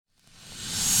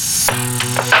Hello,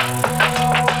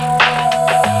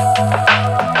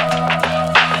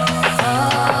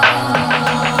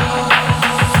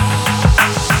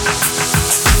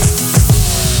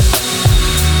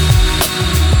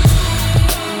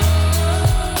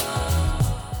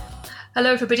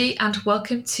 everybody, and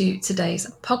welcome to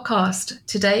today's podcast.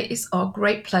 Today it's our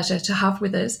great pleasure to have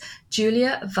with us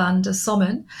Julia van der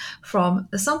Sommen from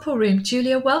The Sample Room.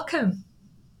 Julia, welcome.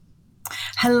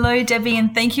 Hello, Debbie,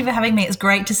 and thank you for having me. It's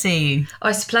great to see you. Oh,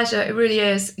 it's a pleasure. It really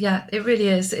is. Yeah, it really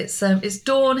is. It's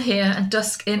dawn here and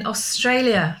dusk in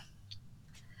Australia.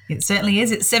 It certainly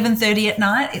is. It's 7:30 at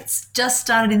night. It's just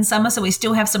started in summer, so we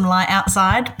still have some light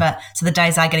outside, so the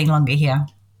days are getting longer here.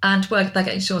 And they're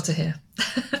getting shorter here.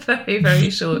 Very, very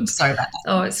short. Sorry about that.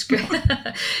 Oh, it's great.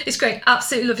 It's great.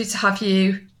 Absolutely lovely to have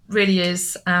you. Really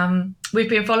is. We've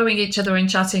been following each other and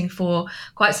chatting for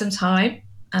quite some time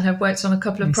and have worked on a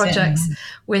couple of projects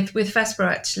with Vesper,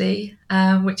 actually,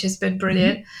 which has been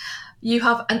brilliant. Mm-hmm. You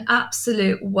have an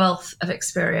absolute wealth of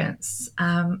experience,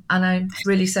 and I'm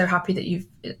really so happy that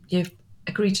you've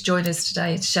agreed to join us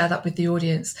today to share that with the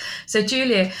audience. So,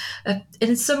 Julia,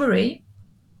 in summary,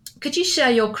 could you share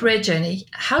your career journey?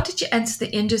 How did you enter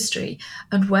the industry,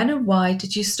 and when and why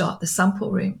did you start The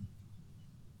Sample Room?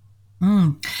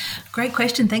 Great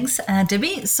question. Thanks,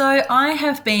 Debbie. So I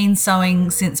have been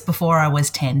sewing since before I was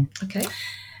 10. Okay.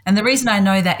 And the reason I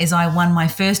know that is I won my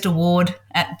first award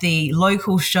at the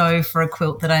local show for a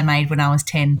quilt that I made when I was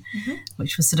 10,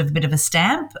 which was sort of a bit of a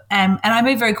stamp. And I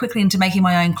moved very quickly into making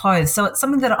my own clothes. So it's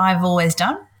something that I've always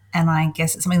done. And I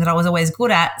guess it's something that I was always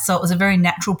good at. So it was a very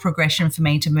natural progression for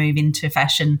me to move into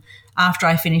fashion after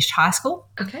I finished high school.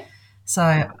 Okay.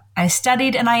 So I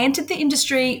studied and I entered the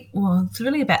industry, well, it's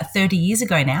really about 30 years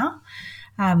ago now.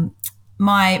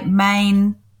 My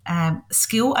main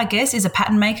skill, I guess, is a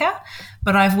pattern maker,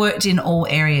 but I've worked in all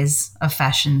areas of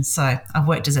fashion. So I've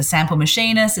worked as a sample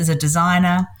machinist, as a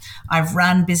designer. I've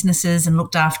run businesses and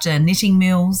looked after knitting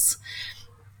mills.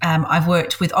 I've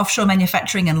worked with offshore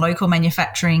manufacturing and local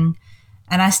manufacturing,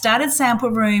 and I started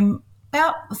Sample Room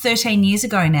about 13 years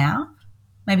ago now,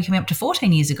 maybe coming up to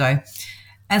 14 years ago,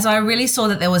 as I really saw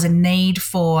that there was a need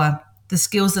for the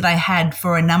skills that I had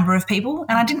for a number of people,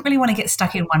 and I didn't really want to get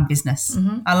stuck in one business.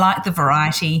 I liked the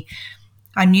variety.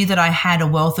 I knew that I had a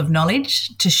wealth of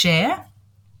knowledge to share,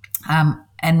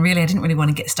 and really I didn't really want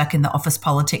to get stuck in the office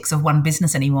politics of one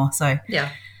business anymore. So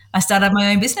I started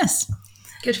my own business.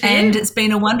 Good for you. And it's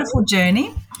been a wonderful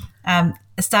journey. I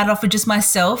started off with just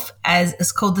myself, as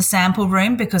it's called The Sample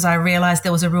Room, because I realised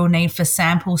there was a real need for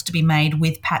samples to be made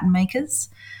with pattern makers.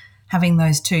 Having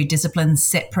those two disciplines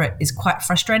separate is quite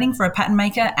frustrating for a pattern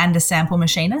maker and a sample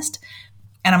machinist.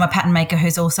 And I'm a pattern maker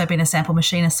who's also been a sample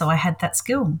machinist, so I had that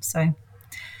skill. So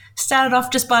started off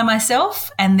just by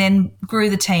myself and then grew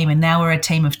the team, and now we're a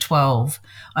team of 12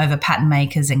 over pattern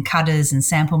makers and cutters and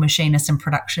sample machinists and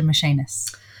production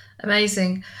machinists.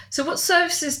 Amazing. So what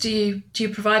services do you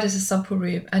provide as a Sample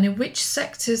Room, and in which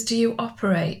sectors do you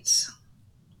operate?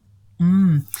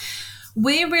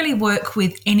 We really work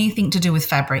with anything to do with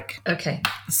fabric. Okay.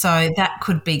 So that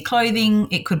could be clothing,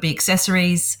 it could be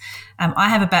accessories. I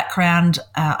have a background,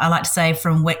 I like to say,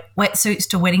 from wetsuits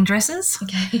to wedding dresses.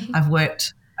 Okay. I've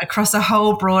worked across a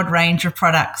whole broad range of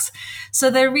products.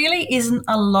 So there really isn't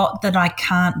a lot that I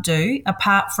can't do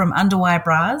apart from underwire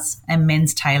bras and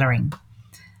men's tailoring.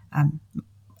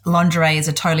 Lingerie is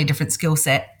a totally different skill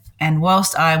set, and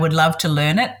whilst I would love to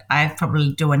learn it, I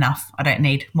probably do enough. I don't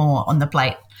need more on the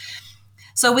plate.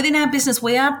 So within our business,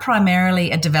 we are primarily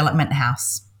a development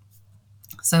house.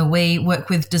 So we work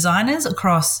with designers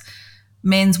across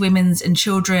men's, women's and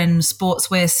children,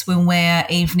 sportswear, swimwear,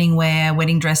 evening wear,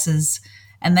 wedding dresses,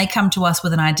 and they come to us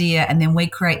with an idea, and then we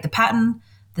create the pattern,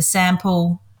 the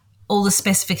sample, all the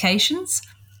specifications,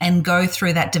 and go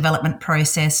through that development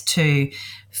process to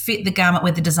fit the garment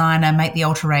with the designer, make the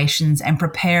alterations and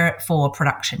prepare it for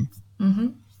production.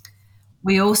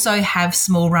 We also have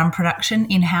small run production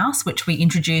in-house, which we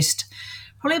introduced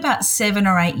probably about 7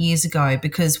 or 8 years ago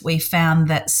because we found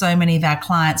that so many of our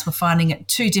clients were finding it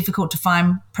too difficult to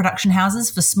find production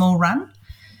houses for small run.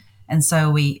 And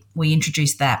so we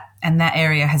introduced that, and that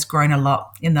area has grown a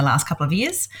lot in the last couple of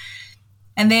years.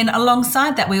 And then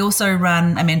alongside that, we also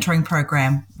run a mentoring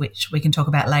program, which we can talk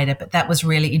about later, but that was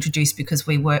really introduced because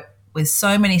we work with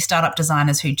so many startup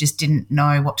designers who just didn't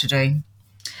know what to do.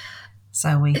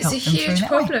 So we help them through that. It's a huge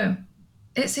problem.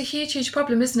 It's a huge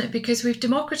problem, isn't it? Because we've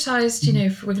democratized,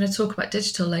 if we're going to talk about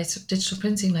digital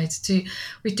printing later too,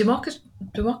 we've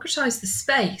democratized the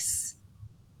space.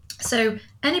 So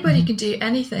anybody can do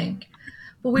anything.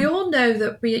 But we all know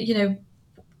that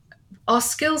our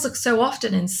skills are so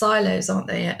often in silos, aren't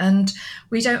they? And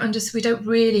we don't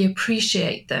really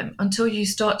appreciate them until you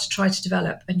start to try to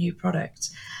develop a new product.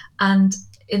 And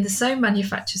in the sewn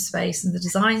manufacture space and the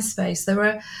design space, there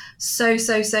are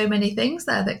so many things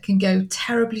there that can go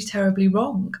terribly, terribly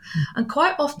wrong, and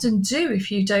quite often do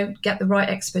if you don't get the right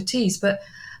expertise. But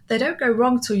they don't go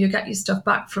wrong till you get your stuff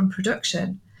back from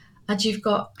production, and you've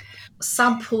got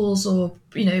samples or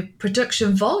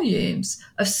production volumes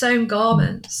of sewn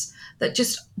garments that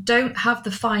just don't have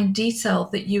the fine detail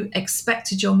that you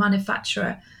expected your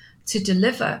manufacturer to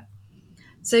deliver.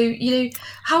 So,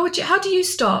 how do you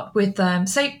start with,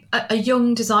 say, a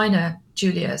young designer,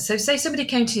 Julia? So say somebody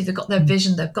came to you, they've got their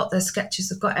vision, they've got their sketches,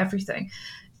 they've got everything.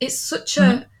 It's such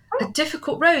a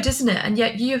difficult road, isn't it? And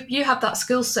yet you have that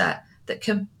skill set that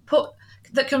can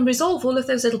resolve all of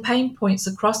those little pain points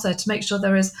across there to make sure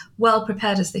they're as well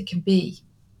prepared as they can be.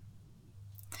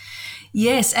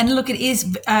 Yes, and look, it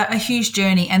is a huge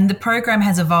journey, and the program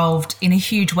has evolved in a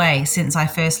huge way since I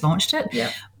first launched it.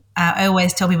 Yeah. I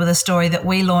always tell people the story that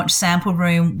we launched Sample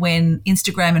Room when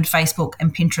Instagram and Facebook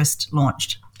and Pinterest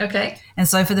launched. Okay. And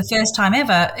so for the first time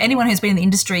ever, anyone who's been in the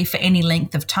industry for any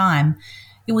length of time,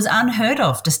 it was unheard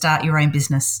of to start your own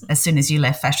business as soon as you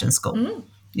left fashion school.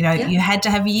 You had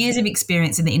to have years of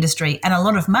experience in the industry and a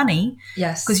lot of money.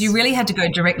 Yes. Because you really had to go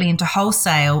directly into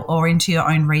wholesale or into your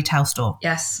own retail store.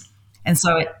 Yes. And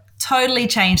so it totally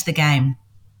changed the game.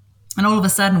 And all of a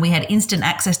sudden we had instant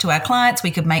access to our clients.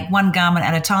 We could make one garment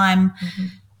at a time,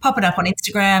 pop it up on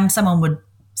Instagram. Someone would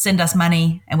send us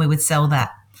money and we would sell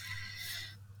that.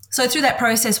 So through that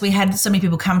process, we had so many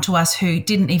people come to us who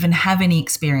didn't even have any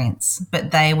experience,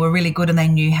 but they were really good and they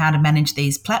knew how to manage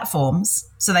these platforms.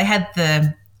 So they had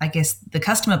the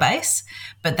customer base,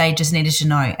 but they just needed to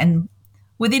know. And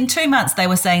within 2 months, they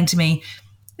were saying to me,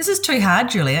 "This is too hard,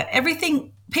 Julia.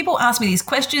 People ask me these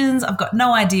questions. I've got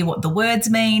no idea what the words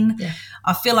mean. Yeah.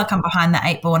 I feel like I'm behind the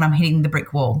 8 ball and I'm hitting the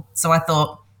brick wall." So I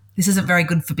thought, this isn't very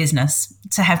good for business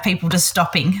to have people just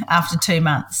stopping after 2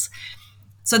 months.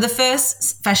 So the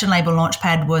first Fashion Label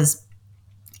Launchpad was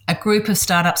a group of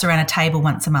startups around a table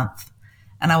once a month.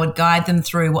 And I would guide them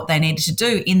through what they needed to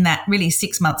do in that really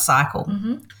 6-month cycle,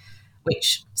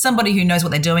 which somebody who knows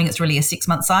what they're doing, it's really a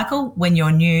 6-month cycle. When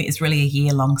you're new, it's really a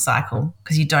year-long cycle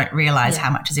because you don't realise how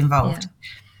much is involved. Yeah.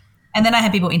 And then I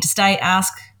had people interstate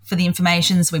ask for the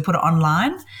information, so we put it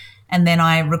online. And then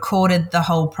I recorded the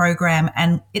whole program,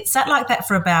 and it sat like that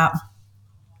for about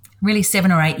really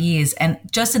 7 or 8 years. And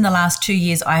just in the last 2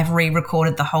 years, I have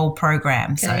re-recorded the whole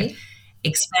program. Okay. So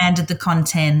expanded the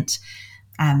content,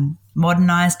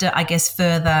 modernised it, I guess,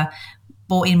 further,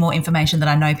 brought in more information that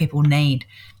I know people need.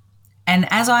 And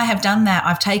as I have done that,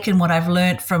 I've taken what I've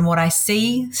learnt from what I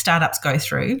see startups go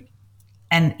through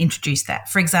and introduced that.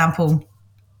 For example,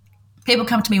 people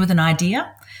come to me with an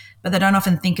idea, but they don't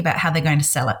often think about how they're going to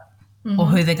sell it or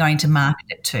who they're going to market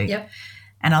it to. Yep.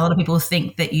 And a lot of people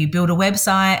think that you build a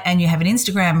website and you have an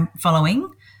Instagram following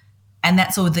and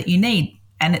that's all that you need.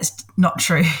 And it's not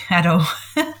true at all.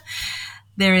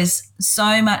 There is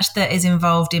so much that is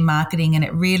involved in marketing, and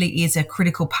it really is a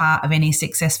critical part of any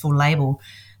successful label.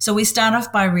 So we start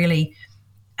off by really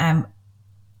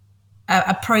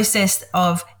a process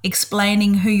of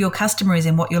explaining who your customer is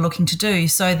and what you're looking to do,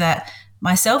 so that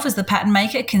myself as the pattern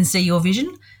maker can see your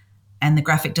vision and the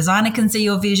graphic designer can see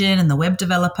your vision and the web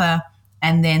developer,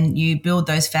 and then you build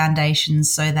those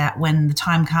foundations so that when the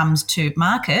time comes to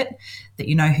market, that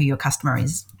you know who your customer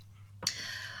is.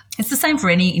 It's the same for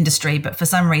any industry, but for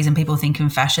some reason people think in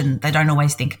fashion, they don't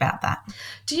always think about that.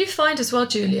 Do you find as well,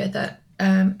 Julia, that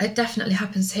it definitely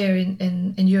happens here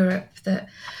in Europe, that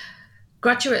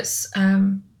graduates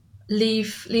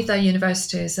leave their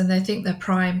universities and they think they're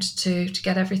primed to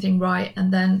get everything right,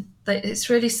 and then it's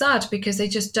really sad because they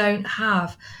just don't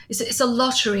have. It's a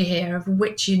lottery here of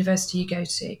which university you go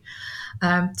to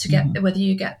get whether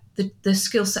you get the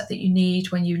skill set that you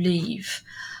need when you leave.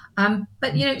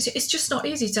 But it's just not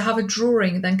easy to have a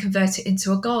drawing and then convert it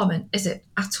into a garment, is it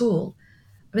at all?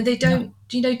 I mean, they don't.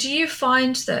 No. Do you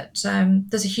find that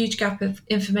there's a huge gap of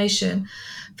information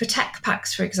for tech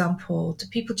packs, for example?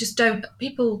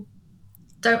 People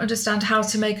don't understand how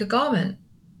to make a garment.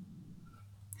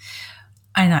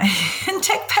 I know. And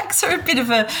tech packs are a bit of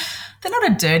they're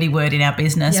not a dirty word in our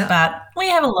business, but we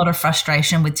have a lot of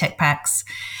frustration with tech packs.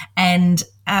 And,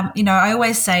 I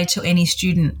always say to any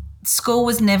student, school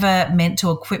was never meant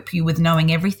to equip you with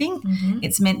knowing everything.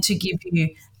 It's meant to give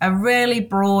you a really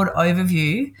broad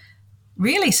overview,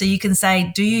 really, so you can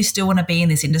say, do you still want to be in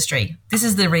this industry? This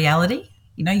is the reality.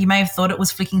 You may have thought it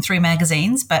was flicking through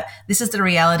magazines, but this is the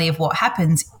reality of what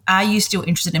happens. Are you still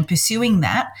interested in pursuing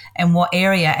that, and what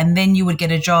area? And then you would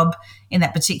get a job in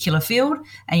that particular field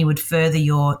and you would further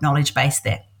your knowledge base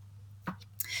there.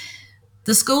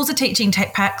 The schools are teaching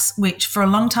tech packs, which for a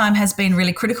long time has been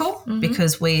really critical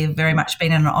because we've very much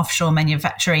been in an offshore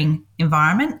manufacturing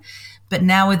environment. But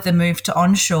now with the move to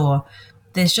onshore,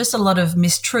 there's just a lot of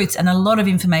mistruths and a lot of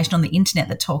information on the internet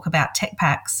that talk about tech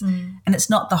packs, and it's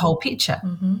not the whole picture.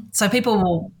 So people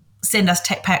will send us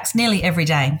tech packs nearly every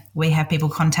day. We have people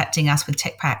contacting us with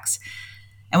tech packs,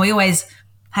 and we always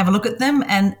have a look at them,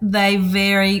 and they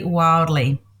vary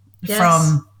wildly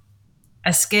from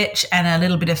a sketch and a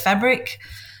little bit of fabric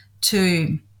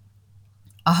to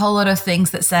a whole lot of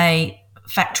things that say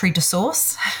factory to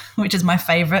source, which is my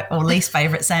favorite or least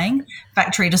favorite saying.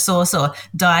 Factory to source or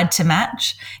dyed to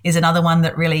match is another one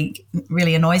that really,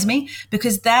 really annoys me,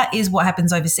 because that is what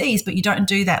happens overseas, but you don't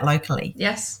do that locally.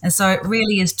 Yes. And so it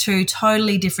really is two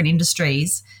totally different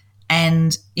industries.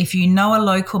 And if you know a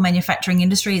local manufacturing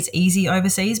industry, it's easy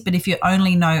overseas. But if you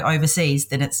only know overseas,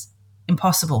 then it's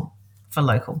impossible for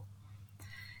local,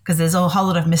 because there's a whole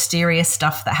lot of mysterious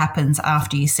stuff that happens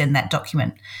after you send that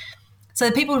document. So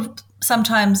people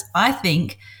sometimes, I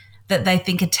think, that they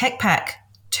think a tech pack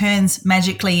turns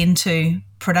magically into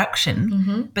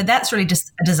production, but that's really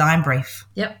just a design brief.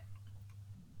 Yep.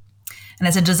 And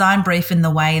it's a design brief in the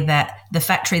way that the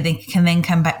factory can then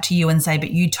come back to you and say,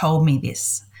 but you told me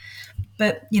this.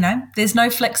 But, there's no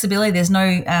flexibility, there's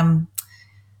no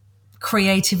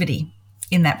creativity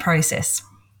in that process.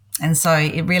 And so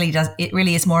it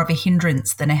really is more of a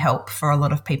hindrance than a help for a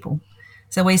lot of people.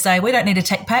 So we say, we don't need a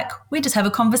tech pack, we just have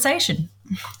a conversation.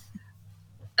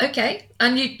 Okay.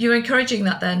 And you're encouraging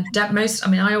that then?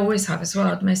 I always have as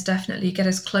well, most definitely. Get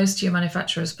as close to your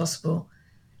manufacturer as possible.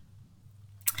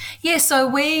 Yeah, so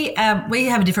we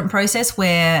have a different process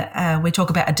where we talk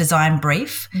about a design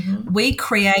brief. We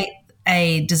create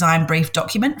a design brief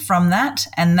document from that,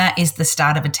 and that is the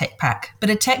start of a tech pack. But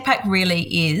a tech pack really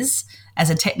is, as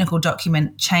a technical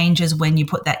document, changes when you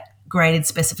put that graded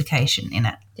specification in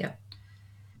it. Yeah.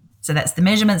 So that's the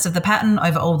measurements of the pattern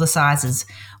over all the sizes,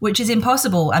 which is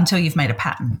impossible until you've made a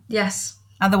pattern. Yes.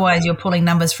 Otherwise, you're pulling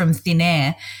numbers from thin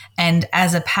air. And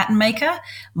as a pattern maker,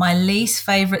 my least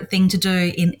favourite thing to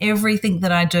do in everything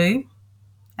that I do,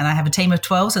 and I have a team of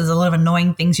 12, so there's a lot of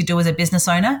annoying things you do as a business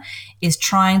owner, is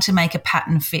trying to make a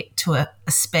pattern fit to a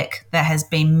spec that has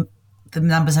been, the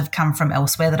numbers have come from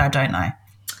elsewhere that I don't know.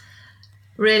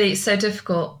 Really, it's so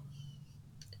difficult.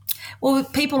 Well,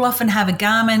 people often have a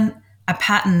garment, a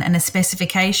pattern and a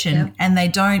specification, and they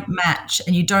don't match,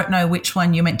 and you don't know which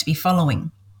one you're meant to be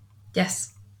following.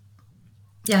 Yes.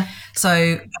 Yeah.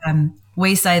 So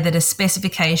we say that a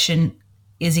specification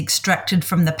is extracted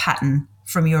from the pattern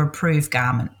from your approved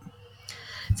garment.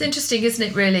 It's interesting, isn't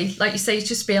it, really? Like you say, it's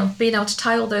just being able to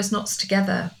tie all those knots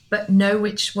together, but know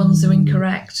which ones are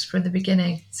incorrect from the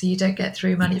beginning so you don't get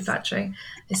through manufacturing.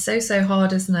 It's so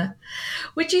hard, isn't it?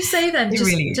 Would you say then,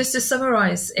 just to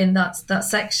summarise in that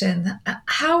section,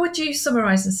 how would you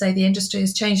summarise and say the industry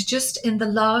has changed just in the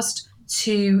last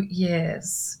 2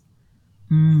 years?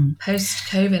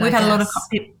 Post-COVID, We've had a lot of...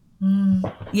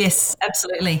 Yes,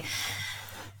 absolutely.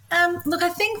 Look, I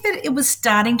think that it was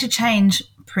starting to change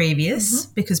previous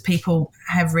because people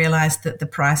have realised that the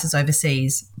prices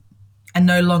overseas are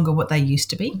no longer what they used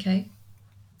to be. Okay.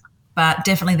 But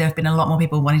definitely there have been a lot more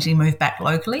people wanting to move back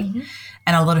locally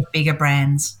and a lot of bigger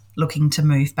brands looking to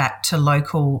move back to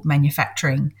local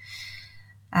manufacturing,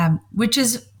 which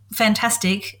is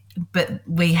fantastic, but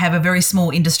we have a very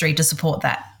small industry to support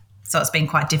that. So it's been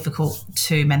quite difficult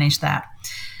to manage that.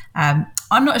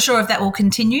 I'm not sure if that will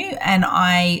continue,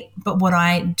 but what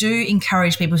I do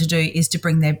encourage people to do is to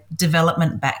bring their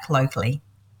development back locally,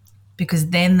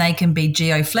 because then they can be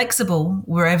geo-flexible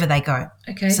wherever they go.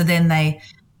 Okay. So then they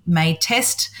may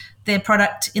test their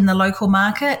product in the local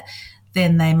market,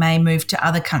 then they may move to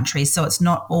other countries. So it's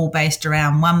not all based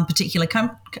around one particular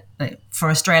country. For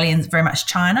Australians, very much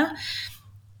China.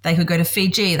 They could go to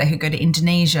Fiji, they could go to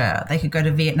Indonesia, they could go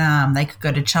to Vietnam, they could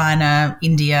go to China,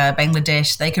 India,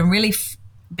 Bangladesh. They can really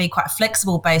be quite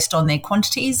flexible based on their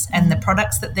quantities and the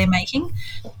products that they're making.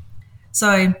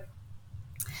 So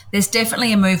there's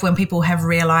definitely a move when people have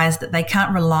realised that they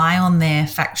can't rely on their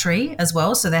factory as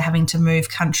well. So they're having to move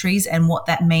countries and what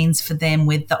that means for them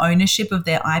with the ownership of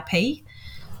their IP,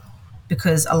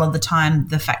 because a lot of the time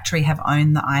the factory have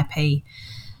owned the IP.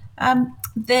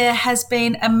 There has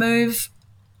been a move.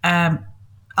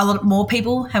 A lot more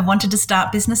people have wanted to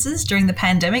start businesses during the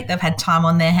pandemic. They've had time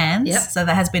on their hands. Yep. So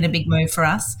that has been a big move for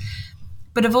us.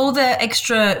 But of all the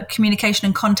extra communication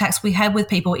and contacts we had with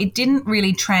people, it didn't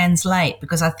really translate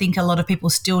because I think a lot of people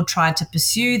still tried to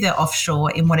pursue their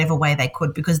offshore in whatever way they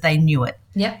could because they knew it.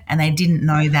 Yeah. And they didn't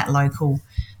know that local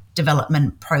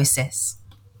development process.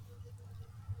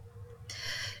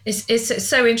 It's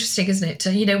so interesting, isn't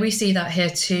it? We see that here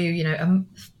too.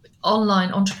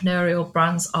 Online entrepreneurial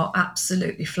brands are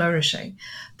absolutely flourishing.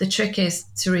 The trick is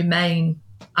to remain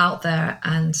out there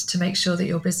and to make sure that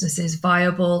your business is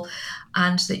viable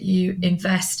and that you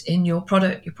invest in your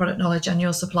product knowledge and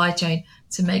your supply chain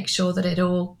to make sure that it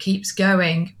all keeps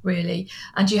going, really.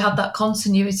 And you have that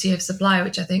continuity of supply,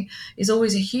 which I think is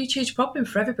always a huge, huge problem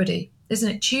for everybody, isn't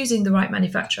it? Choosing the right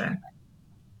manufacturer.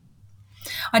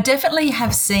 I definitely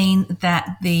have seen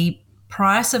that the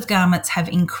price of garments have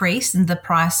increased and the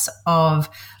price of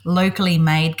locally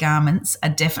made garments are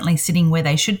definitely sitting where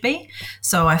they should be.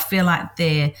 So I feel like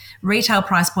the retail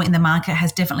price point in the market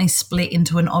has definitely split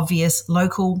into an obvious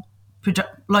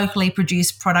locally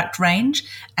produced product range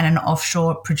and an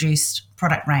offshore produced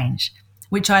product range,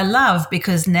 which I love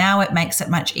because now it makes it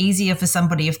much easier for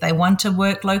somebody if they want to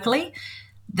work locally,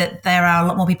 that there are a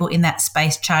lot more people in that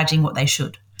space charging what they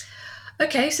should.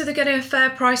 Okay, so they're getting a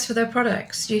fair price for their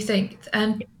products, do you think?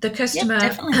 And the customer,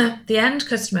 the end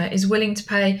customer, is willing to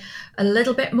pay a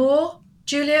little bit more,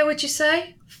 Julia, would you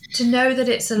say, to know that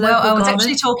it's a local garment?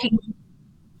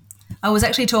 I was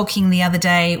actually talking the other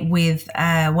day with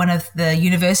one of the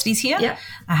universities here. Yeah.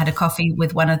 I had a coffee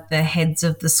with one of the heads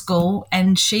of the school,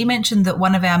 and she mentioned that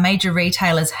one of our major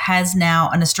retailers has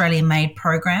now an Australian-made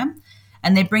program,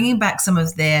 and they're bringing back some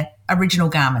of their original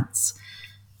garments.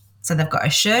 So they've got a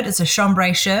shirt, it's a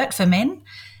chambray shirt for men,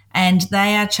 and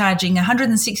they are charging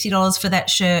 $160 for that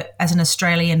shirt as an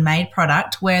Australian-made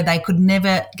product, where they could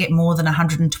never get more than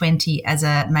 $120 as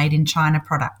a made-in-China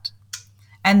product.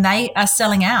 And they are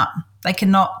selling out. They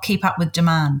cannot keep up with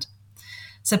demand.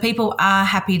 So people are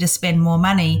happy to spend more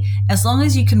money as long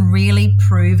as you can really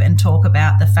prove and talk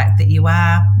about the fact that you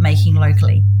are making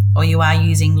locally or you are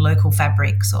using local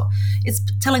fabrics, or it's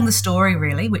telling the story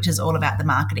really, which is all about the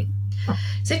marketing.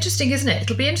 It's interesting, isn't it?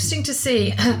 It'll be interesting to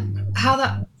see how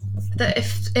that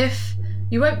if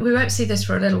we won't see this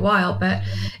for a little while, but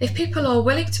if people are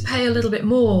willing to pay a little bit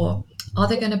more, are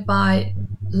they going to buy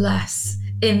less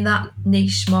in that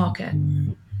niche market?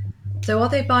 So are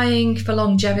they buying for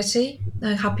longevity?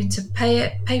 They're happy to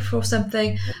pay for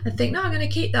something and think, no, I'm going to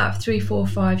keep that for 3, 4,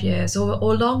 5 years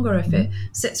or longer if it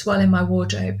sits well in my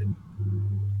wardrobe.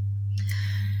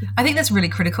 I think that's really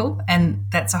critical, and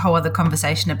that's a whole other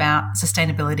conversation about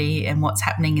sustainability and what's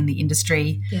happening in the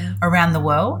industry around the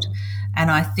world. And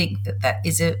I think that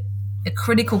is a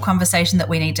critical conversation that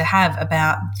we need to have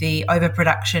about the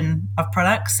overproduction of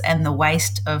products and the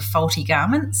waste of faulty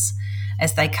garments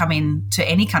as they come into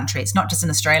any country. It's not just in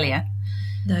Australia.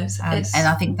 No, and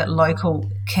I think that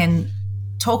local can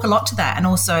talk a lot to that, and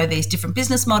also these different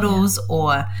business models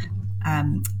or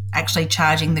actually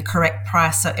charging the correct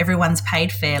price so everyone's paid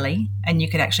fairly and you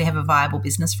could actually have a viable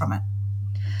business from it.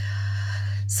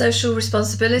 Social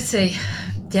responsibility,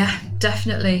 yeah,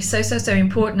 definitely. So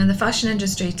important. And the fashion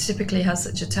industry typically has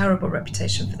such a terrible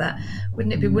reputation for that.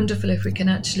 Wouldn't it be wonderful if we can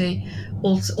actually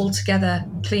all together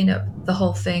clean up the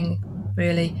whole thing,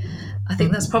 really? I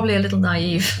think that's probably a little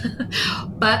naive.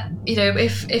 But,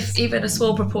 if even a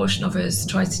small proportion of us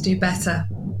try to do better,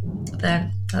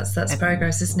 then that's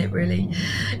progress, isn't it, really?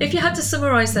 If you had to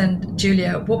summarise then,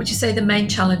 Julia, what would you say the main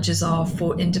challenges are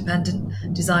for independent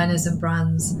designers and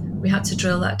brands? We had to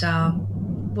drill that down.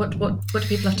 What do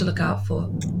people have to look out for?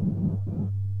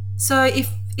 So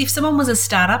if someone was a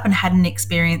startup and hadn't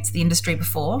experienced the industry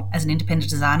before as an independent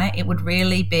designer, it would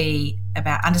really be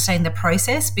about understanding the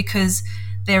process, because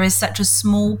there is such a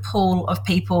small pool of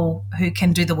people who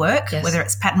can do the work, whether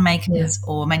it's pattern makers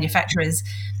or manufacturers,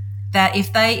 that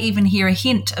if they even hear a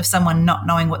hint of someone not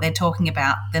knowing what they're talking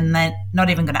about, then they're not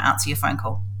even going to answer your phone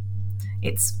call.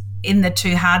 It's in the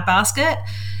too hard basket.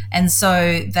 And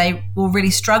so they will really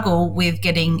struggle with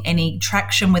getting any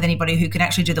traction with anybody who can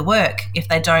actually do the work if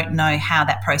they don't know how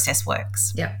that process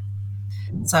works. Yeah.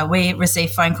 So we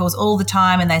receive phone calls all the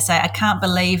time and they say, I can't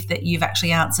believe that you've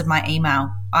actually answered my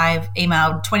email. I've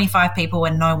emailed 25 people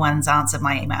and no one's answered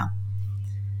my email.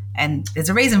 And there's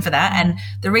a reason for that. And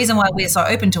the reason why we're so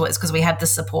open to it is because we have the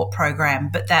support program,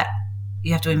 but that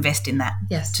you have to invest in that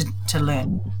to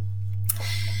learn.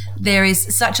 There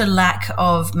is such a lack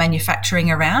of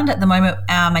manufacturing around. At the moment,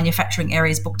 our manufacturing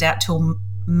area is booked out till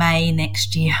May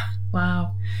next year.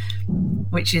 Wow.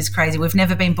 Which is crazy. We've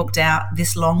never been booked out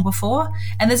this long before.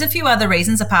 And there's a few other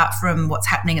reasons apart from what's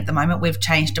happening at the moment. We've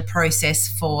changed a process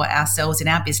for ourselves in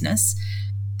our business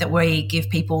that we give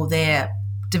people their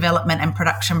development and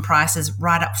production prices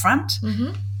right up front.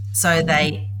 Mm-hmm. So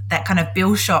that kind of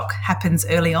bill shock happens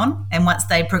early on, and once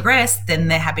they progress, then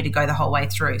they're happy to go the whole way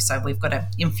through. So we've got an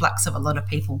influx of a lot of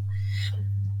people.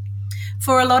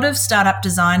 For a lot of startup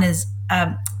designers,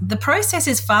 the process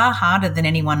is far harder than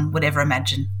anyone would ever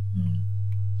imagine.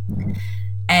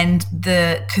 And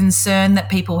the concern that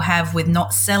people have with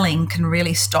not selling can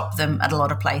really stop them at a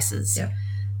lot of places. Yeah.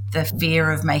 The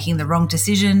fear of making the wrong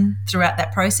decision throughout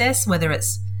that process, whether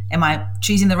it's, am I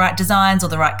choosing the right designs or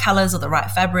the right colours or the right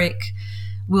fabric?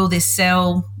 Will this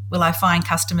sell? Will I find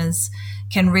customers?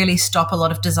 Can really stop a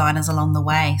lot of designers along the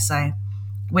way. So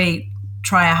we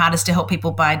try our hardest to help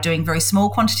people by doing very small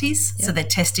quantities. Yeah. So they're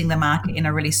testing the market in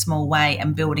a really small way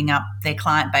and building up their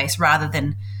client base rather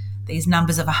than these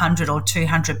numbers of 100 or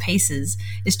 200 pieces.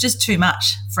 It's just too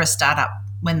much for a startup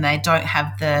when they don't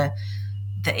have the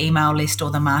email list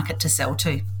or the market to sell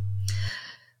to.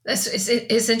 It's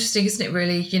interesting, isn't it,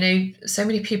 really? You know, so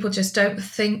many people just don't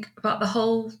think about the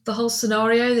whole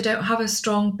scenario. They don't have a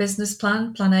strong business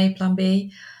plan A, plan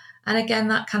B. And again,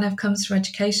 that kind of comes from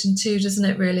education too, doesn't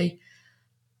it, really?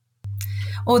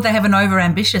 Or they have an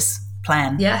overambitious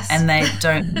plan. Yes. And they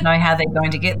don't know how they're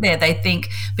going to get there. They think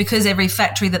because every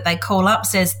factory that they call up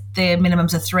says their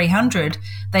minimums are 300,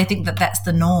 they think that that's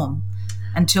the norm.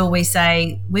 Until we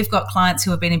say we've got clients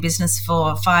who have been in business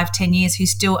for 5-10 years who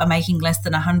still are making less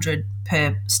than 100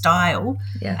 per style.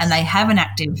 Yes. And they have an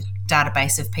active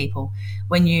database of people.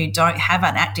 When you don't have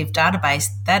an active database,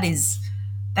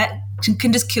 that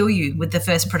can just kill you with the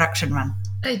first production run.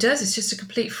 It does. It's just a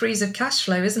complete freeze of cash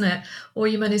flow, isn't it? All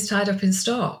your money's tied up in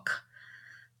stock.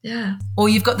 Yeah. Or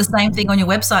you've got the same thing on your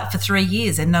website for 3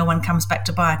 years and no one comes back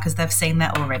to buy because they've seen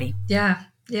that already. Yeah.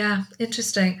 Yeah,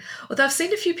 interesting. Although I've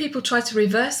seen a few people try to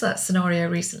reverse that scenario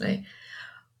recently,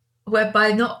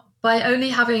 whereby by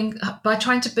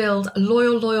trying to build a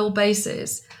loyal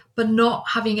bases, but not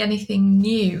having anything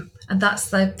new, and that's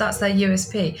their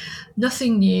USP.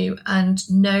 Nothing new and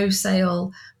no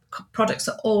sale. Products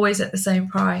are always at the same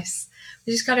price,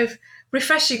 which is kind of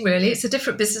refreshing, really. It's a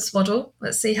different business model.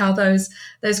 Let's see how those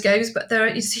goes. But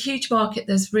it's a huge market.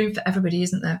 There's room for everybody,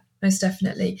 isn't there? Most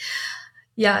definitely.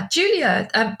 Yeah, Julia,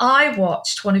 I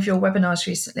watched one of your webinars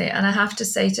recently, and I have to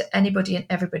say to anybody and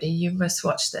everybody, you must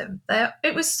watch them.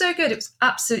 It was so good. It was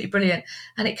absolutely brilliant.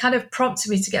 And it kind of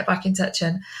prompted me to get back in touch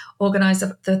and organise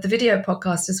the video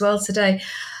podcast as well today.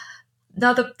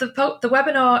 Now, the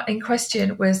webinar in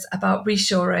question was about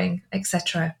reshoring,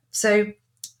 etc. So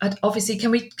obviously, can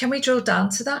we drill down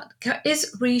to that?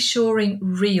 Is reshoring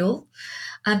real?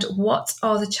 And what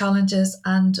are the challenges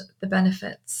and the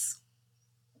benefits?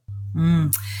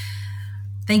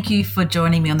 Thank you for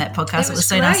joining me on that podcast. It was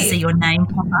so nice to see your name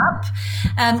pop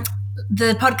up.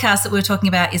 The podcast that we're talking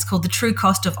about is called The True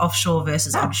Cost of Offshore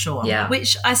versus Onshore,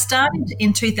 which I started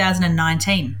in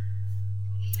 2019.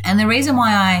 And the reason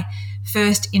why I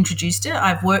first introduced it,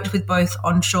 I've worked with both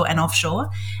onshore and offshore,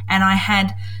 and I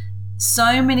had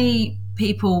so many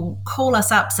people call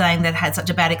us up saying they'd had such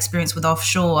a bad experience with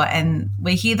offshore, and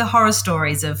we hear the horror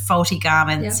stories of faulty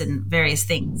garments and various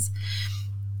things.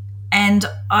 And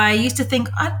I used to think,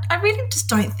 I really just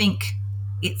don't think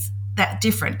it's that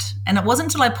different. And it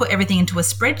wasn't until I put everything into a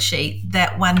spreadsheet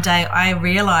that one day I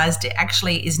realised it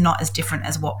actually is not as different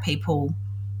as what people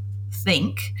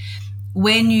think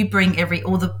when you bring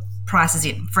all the prices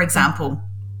in. For example,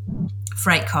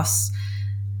 freight costs,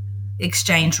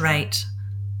 exchange rate,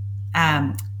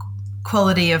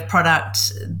 quality of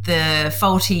product, the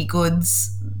faulty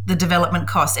goods, the development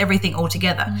costs, everything all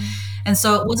together. And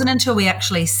so it wasn't until we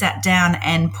actually sat down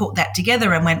and put that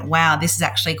together and went, wow, this is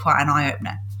actually quite an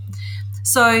eye-opener.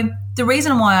 So the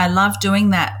reason why I love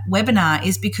doing that webinar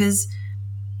is because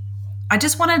I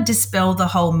just want to dispel the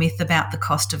whole myth about the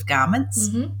cost of garments,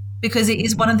 because it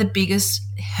is one of the biggest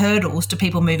hurdles to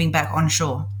people moving back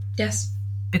onshore. Yes.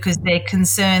 Because they're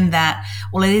concerned that,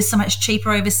 well, it is so much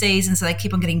cheaper overseas, and so they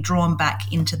keep on getting drawn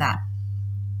back into that.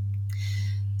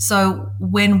 So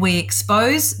when we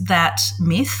expose that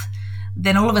myth,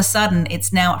 then all of a sudden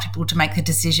it's now up to people to make the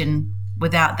decision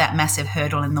without that massive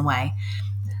hurdle in the way.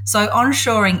 So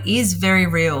onshoring is very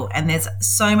real, and there's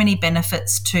so many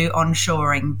benefits to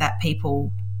onshoring that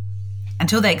people,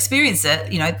 until they experience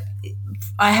it,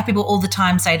 I have people all the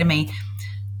time say to me,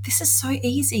 this is so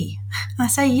easy. And I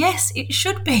say, yes, it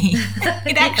should be.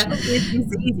 It actually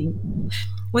is easy.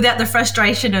 Without the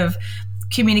frustration of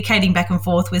communicating back and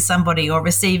forth with somebody or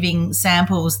receiving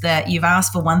samples that you've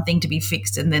asked for one thing to be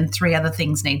fixed and then 3 other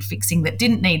things need fixing that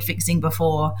didn't need fixing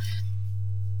before,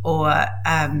 or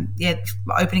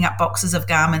opening up boxes of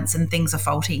garments and things are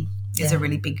faulty is a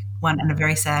really big one and a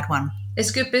very sad one.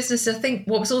 It's good business. I think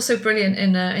what was also brilliant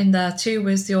in there too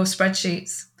was your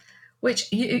spreadsheets,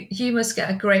 which you must get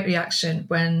a great reaction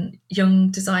when young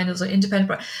designers or independent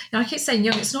brand. Now I keep saying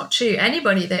young, it's not true.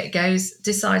 Anybody that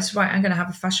decides, right, I'm going to have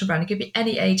a fashion brand. It could be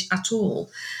any age at all.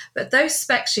 But those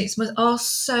spec sheets are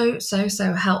so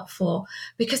helpful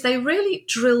because they really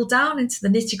drill down into the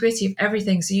nitty gritty of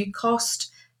everything. So you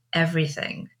cost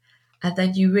everything. And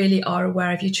then you really are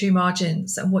aware of your true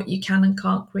margins and what you can and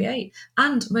can't create.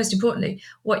 And most importantly,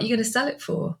 what you're going to sell it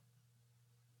for.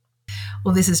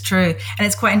 Well, this is true. And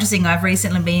it's quite interesting. I've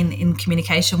recently been in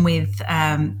communication with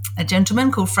a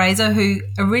gentleman called Fraser who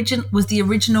was the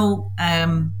original,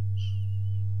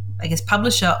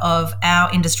 publisher of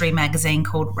our industry magazine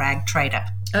called Rag Trader.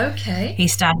 Okay. He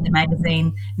started the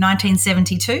magazine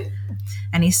 1972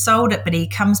 and he sold it, but he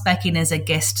comes back in as a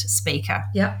guest speaker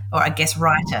or a guest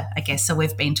writer, I guess. So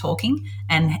we've been talking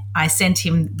and I sent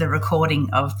him the recording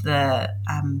of that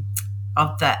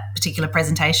particular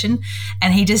presentation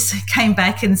and he just came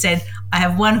back and said, I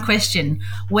have one question.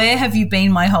 Where have you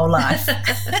been my whole life?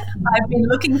 I've been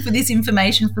looking for this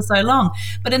information for so long.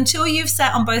 But until you've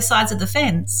sat on both sides of the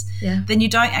fence, then you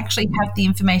don't actually have the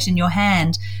information in your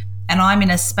hand. And I'm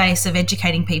in a space of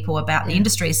educating people about the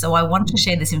industry, so I want to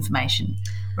share this information.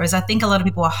 Whereas I think a lot of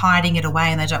people are hiding it away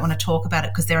and they don't want to talk about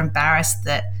it because they're embarrassed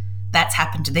that that's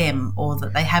happened to them or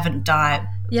that they haven't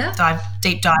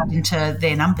deep dived into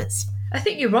their numbers. I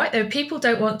think you're right, though. People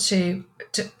don't want to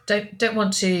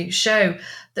show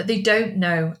that they don't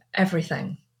know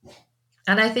everything.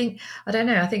 And I think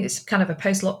it's kind of a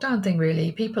post-lockdown thing,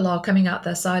 really. People are coming out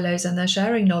their silos and they're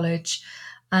sharing knowledge.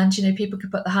 And, people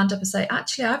can put their hand up and say,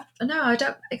 actually, I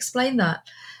don't explain that.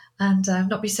 And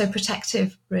not be so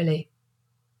protective, really.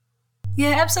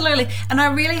 Yeah, absolutely. And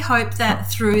I really hope that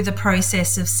through the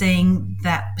process of seeing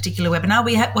that particular webinar,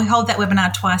 we hold that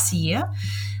webinar twice a year.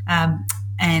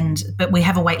 But we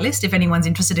have a wait list if anyone's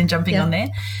interested in jumping on there.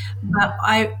 But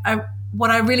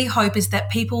what I really hope is that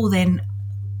people then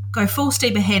go full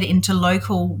steam ahead into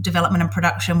local development and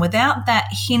production without that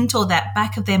hint or that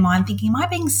back of their mind thinking, am I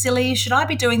being silly? Should I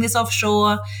be doing this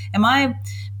offshore? Am I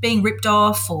being ripped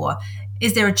off? Or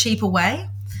is there a cheaper way?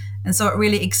 And so it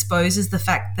really exposes the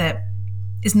fact that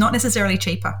it's not necessarily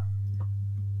cheaper.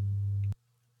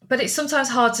 But it's sometimes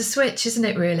hard to switch, isn't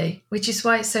it, really? Which is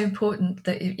why it's so important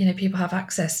that, people have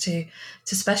access to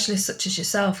specialists such as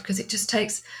yourself, because it just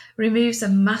removes a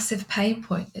massive pain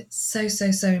point. It's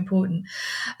so important.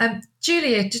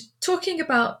 Julia, talking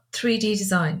about 3D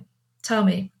design, tell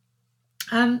me,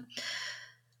 how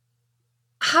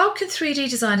can 3D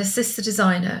design assist the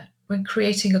designer when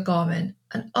creating a garment?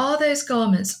 And are those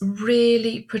garments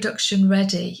really production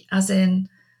ready, as in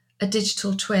a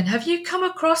digital twin? Have you come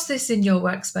across this in your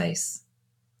workspace?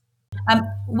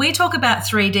 We talk about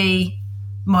 3D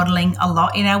modelling a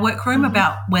lot in our workroom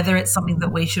about whether it's something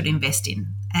that we should invest in.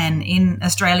 And in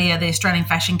Australia, the Australian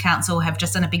Fashion Council have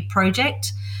just done a big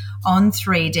project on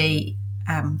 3D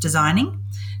designing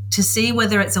to see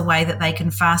whether it's a way that they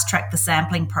can fast track the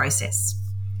sampling process.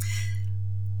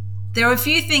 There are a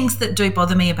few things that do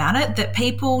bother me about it, that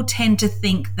people tend to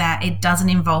think that it doesn't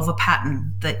involve a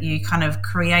pattern, that you kind of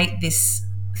create this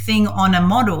thing on a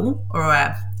model or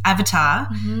a avatar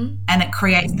and it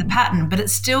creates the pattern, but it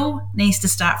still needs to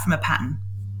start from a pattern.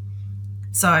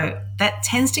 So that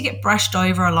tends to get brushed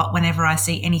over a lot whenever I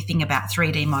see anything about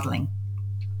 3D modelling.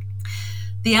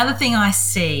 The other thing I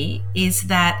see is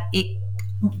that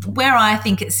where I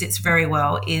think it sits very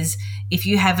well is if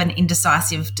you have an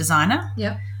indecisive designer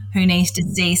who needs to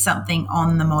see something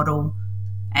on the model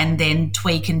and then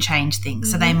tweak and change things.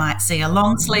 So they might see a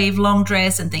long sleeve, long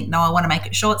dress and think, no, I want to make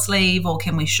it short sleeve, or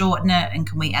can we shorten it and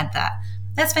can we add that?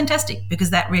 That's fantastic because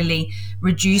that really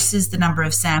reduces the number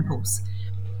of samples.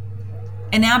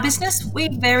 In our business, we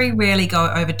very rarely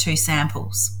go over 2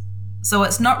 samples. So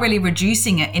it's not really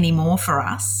reducing it anymore for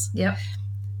us. Yep.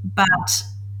 But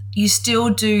you still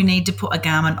do need to put a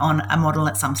garment on a model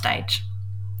at some stage,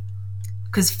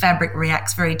 because fabric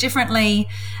reacts very differently.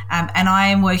 And I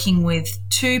am working with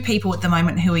 2 people at the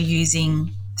moment who are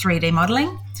using 3D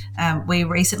modelling. We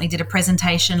recently did a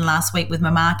presentation last week with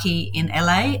Mamaki in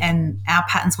LA, and our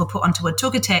patterns were put onto a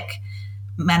Tugatech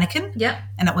mannequin.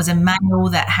 And it was a male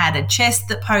that had a chest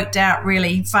that poked out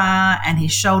really far and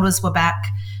his shoulders were back.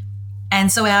 And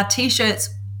so our T-shirts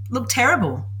looked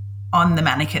terrible on the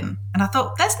mannequin. And I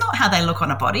thought, that's not how they look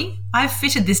on a body. I've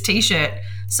fitted this T-shirt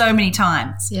so many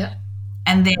times.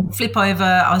 And then flip over,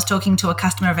 I was talking to a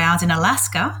customer of ours in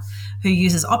Alaska who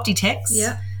uses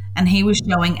Optitex, and he was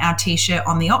showing our T-shirt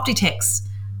on the Optitex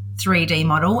 3D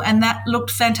model, and that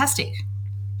looked fantastic.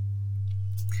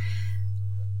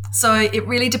 So it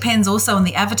really depends also on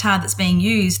the avatar that's being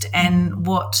used and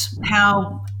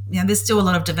how, there's still a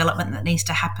lot of development that needs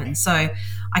to happen. So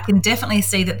I can definitely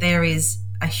see that there is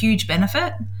a huge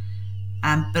benefit,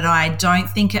 but I don't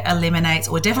think it eliminates,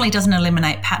 or definitely doesn't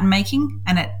eliminate pattern making,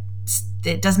 and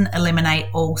it doesn't eliminate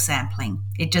all sampling.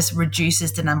 It just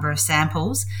reduces the number of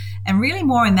samples, and really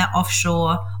more in that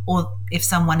offshore, or if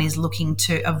someone is looking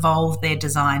to evolve their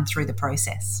design through the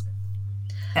process.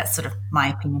 That's sort of my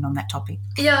opinion on that topic.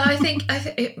 Yeah, I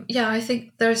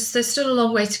think there's still a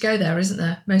long way to go there, isn't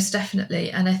there? Most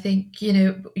definitely. And I think,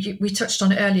 we touched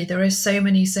on it earlier. There are so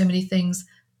many things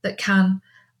that can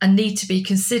and need to be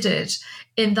considered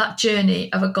in that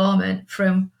journey of a garment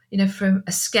from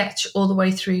a sketch all the way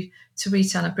through to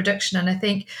retail and production. And I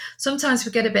think sometimes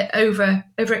we get a bit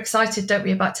overexcited, don't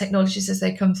we, about technologies as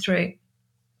they come through.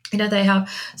 They have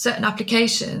certain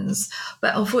applications,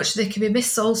 but unfortunately they can be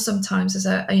missold sometimes as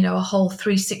a whole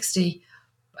 360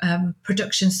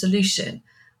 production solution.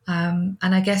 And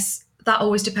I guess that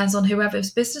always depends on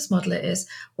whoever's business model it is,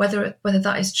 whether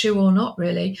that is true or not,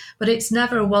 really. But it's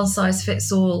never a one size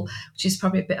fits all, which is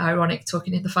probably a bit ironic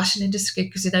talking in the fashion industry,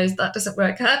 because that doesn't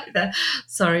work out either.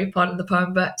 Sorry, pardon the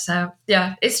pun, but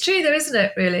it's true though, isn't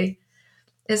it? Really,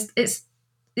 it's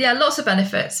lots of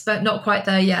benefits, but not quite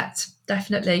there yet.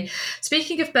 Definitely.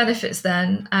 Speaking of benefits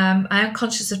then, I am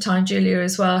conscious of time, Julia,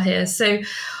 as well here. So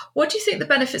what do you think the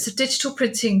benefits of digital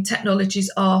printing technologies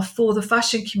are for the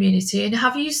fashion community? And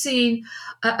have you seen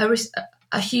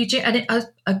a huge a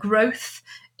growth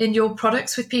in your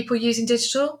products with people using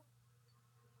digital?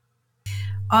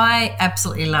 I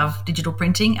absolutely love digital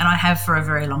printing, and I have for a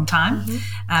very long time.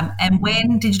 And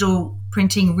when digital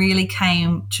printing really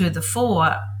came to the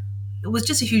fore, it was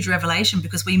just a huge revelation,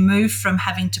 because we moved from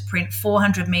having to print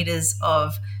 400 meters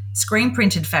of screen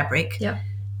printed fabric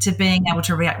to being able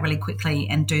to react really quickly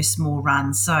and do small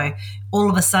runs. So all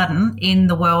of a sudden, in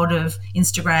the world of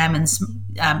Instagram and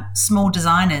small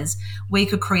designers, we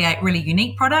could create really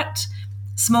unique product,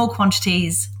 small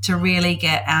quantities, to really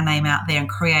get our name out there and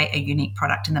create a unique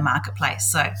product in the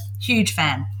marketplace. So huge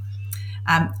fan.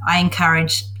 I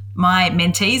encourage my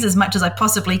mentees as much as I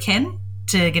possibly can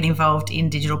to get involved in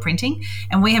digital printing.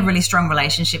 And we have really strong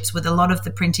relationships with a lot of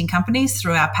the printing companies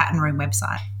through our Pattern Room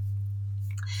website.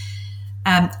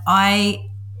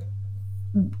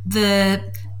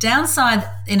 The downside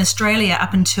in Australia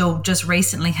up until just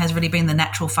recently has really been the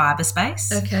natural fibre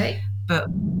space. Okay. But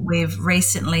we've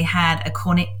recently had a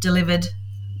Kornit delivered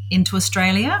into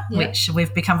Australia, which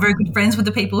we've become very good friends with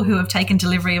the people who have taken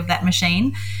delivery of that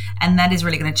machine. And that is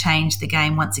really going to change the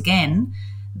game once again,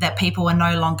 that people are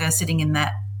no longer sitting in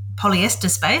that polyester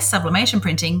space, sublimation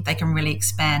printing. They can really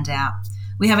expand out.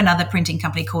 We have another printing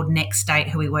company called Next State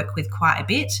who we work with quite a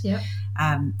bit.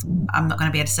 I'm not going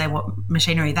to be able to say what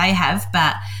machinery they have,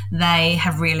 but they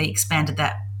have really expanded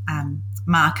that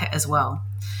market as well.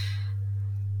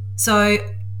 So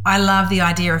I love the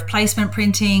idea of placement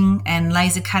printing and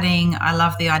laser cutting. I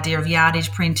love the idea of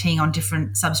yardage printing on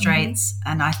different substrates.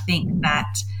 And I think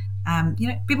that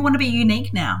people want to be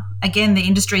unique now. Again, the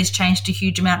industry has changed a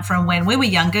huge amount from when we were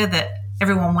younger, that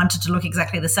everyone wanted to look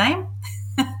exactly the same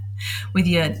with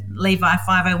your Levi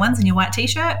 501s and your white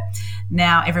T-shirt.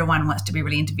 Now everyone wants to be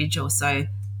really individual. So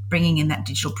bringing in that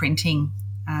digital printing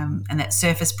and that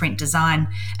surface print design.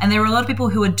 And there are a lot of people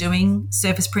who are doing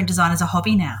surface print design as a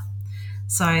hobby now.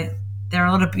 So there are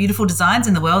a lot of beautiful designs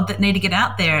in the world that need to get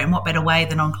out there, and what better way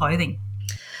than on clothing?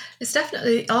 It's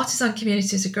definitely, artisan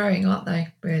communities are growing, aren't they?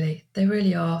 Really, they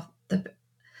really are.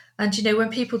 And when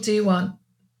people do want,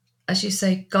 as you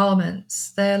say,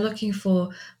 garments, they're looking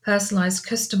for personalised,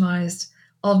 customised,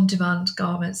 on-demand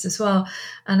garments as well.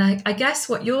 And I guess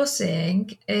what you're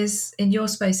seeing is in your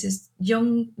space is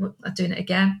young, I'm doing it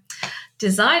again,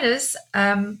 designers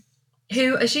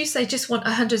who, as you say, just want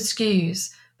 100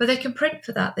 SKUs, but they can print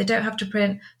for that. They don't have to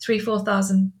print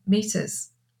 3,000-4,000 meters.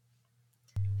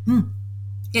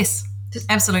 Yes,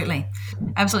 absolutely.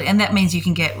 Absolutely. And that means you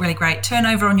can get really great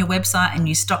turnover on your website, and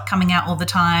new stock coming out all the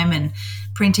time, and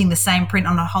printing the same print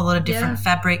on a whole lot of different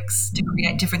fabrics to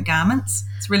create different garments.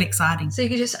 It's really exciting. So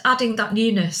you're just adding that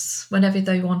newness whenever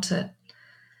they want it.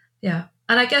 Yeah.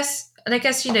 And I guess,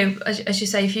 as you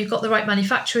say, if you've got the right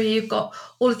manufacturer, you've got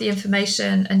all of the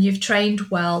information and you've trained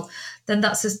well, then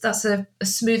that's a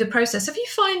smoother process. Have you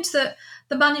found that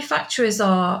the manufacturers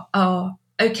are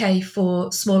okay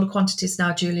for smaller quantities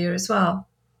now, Julia, as well?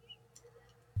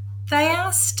 They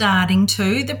are starting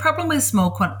to. The problem with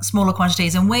smaller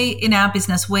quantities, and we in our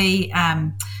business, we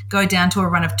go down to a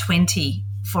run of 20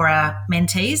 for our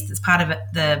mentees. That's part of it,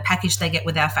 the package they get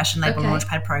with our Fashion Label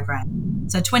Launchpad program.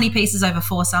 So 20 pieces over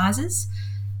 4 sizes,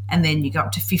 and then you go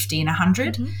up to 50 and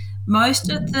 100. Most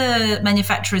of the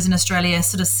manufacturers in Australia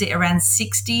sort of sit around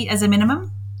 60 as a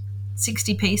minimum,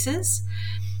 60 pieces.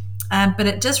 But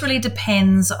it just really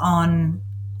depends on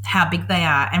how big they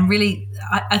are. And really,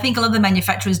 I think a lot of the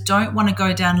manufacturers don't want to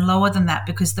go down lower than that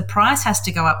because the price has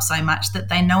to go up so much that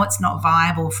they know it's not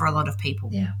viable for a lot of people.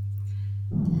 Yeah.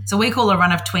 So we call a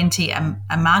run of 20 a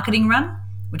marketing run,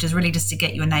 which is really just to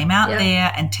get your name out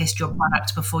there and test your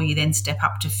product before you then step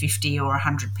up to 50 or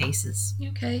 100 pieces.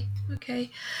 Okay.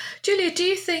 Julia, do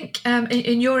you think,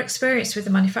 in your experience with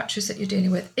the manufacturers that you're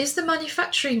dealing with, is the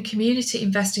manufacturing community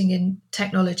investing in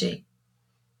technology?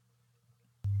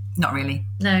 Not really.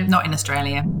 No. Not in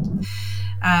Australia.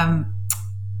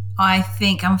 I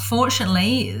think,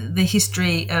 unfortunately, the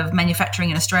history of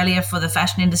manufacturing in Australia for the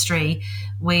fashion industry,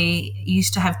 we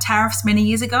used to have tariffs many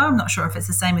years ago. I'm not sure if it's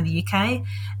the same in the UK.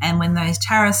 And when those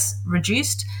tariffs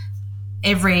reduced,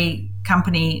 every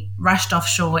company rushed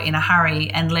offshore in a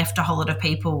hurry and left a whole lot of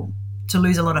people to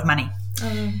lose a lot of money.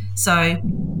 So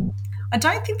I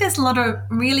don't think there's a lot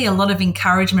of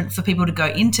encouragement for people to go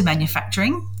into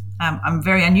manufacturing. I'm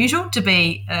very unusual to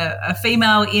be a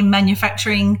female in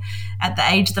manufacturing at the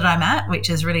age that I'm at, which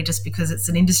is really just because it's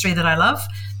an industry that I love.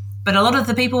 But a lot of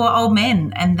the people are old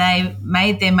men and they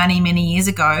made their money many years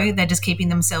ago. They're just keeping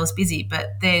themselves busy,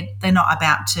 but they're not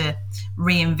about to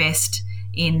reinvest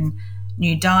in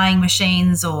new dyeing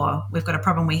machines, or we've got a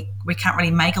problem. We can't really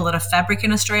make a lot of fabric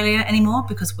in Australia anymore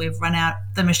because we've run out.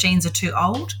 The machines are too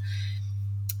old.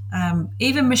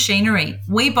 Even machinery.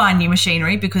 We buy new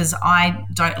machinery because I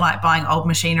don't like buying old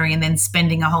machinery and then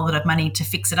spending a whole lot of money to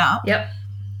fix it up. Yep.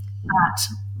 But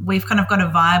we've kind of got a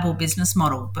viable business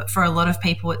model. But for a lot of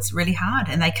people, it's really hard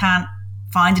and they can't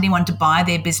find anyone to buy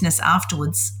their business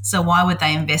afterwards. So why would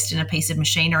they invest in a piece of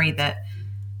machinery that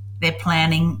they're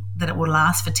planning that it will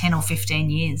last for 10 or 15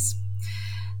 years?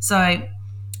 So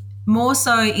more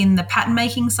so in the pattern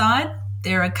making side,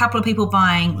 there are a couple of people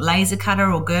buying laser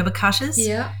cutter or Gerber cutters.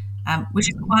 Yeah. Which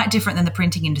is quite different than the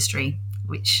printing industry,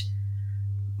 which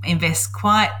invests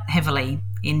quite heavily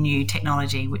in new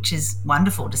technology, which is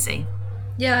wonderful to see.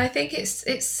 Yeah, I think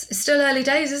it's still early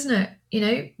days, isn't it? You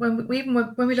know, when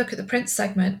we look at the print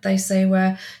segment, they say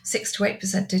we're 6 to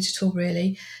 8% digital.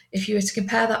 Really, if you were to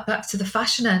compare that back to the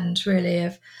fashion end, really,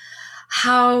 of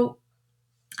how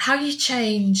you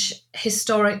change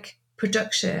historic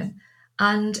production,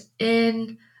 and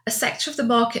in a sector of the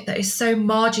market that is so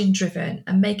margin driven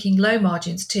and making low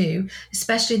margins too,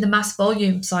 especially in the mass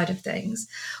volume side of things,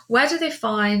 where do they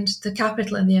find the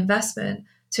capital and the investment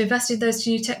to invest in those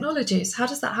new technologies? How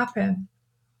does that happen?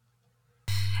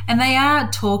 And they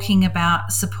are talking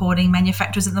about supporting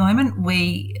manufacturers at the moment.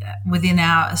 Within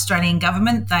our Australian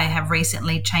government, they have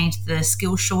recently changed the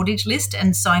skill shortage list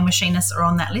and sewing machinists are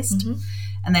on that list. Mm-hmm.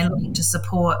 And they're looking to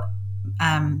support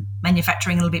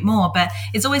manufacturing a little bit more, but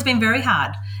it's always been very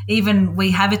hard. Even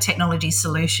we have a technology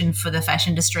solution for the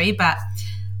fashion industry, but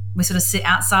we sort of sit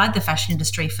outside the fashion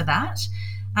industry for that.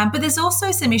 But there's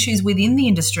also some issues within the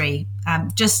industry.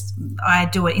 I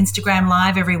do an Instagram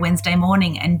live every Wednesday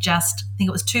morning, and I think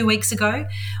it was 2 weeks ago,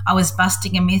 I was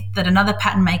busting a myth that another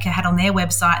pattern maker had on their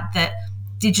website that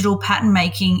digital pattern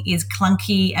making is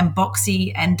clunky and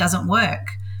boxy and doesn't work.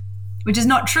 Which is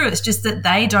not true. It's just that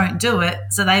they don't do it.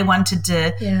 So they wanted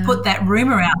to put that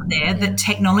rumor out there that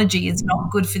technology is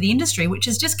not good for the industry, which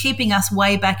is just keeping us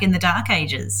way back in the dark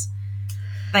ages.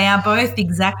 They are both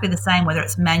exactly the same, whether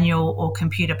it's manual or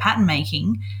computer pattern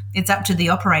making. It's up to the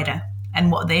operator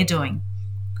and what they're doing.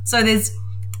 So there's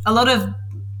a lot of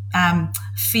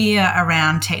fear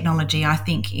around technology, I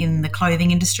think, in the clothing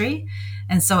industry.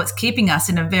 And so it's keeping us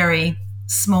in a very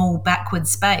small backward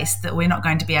space that we're not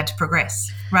going to be able to progress,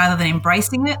 rather than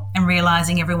embracing it and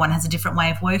realising everyone has a different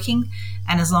way of working,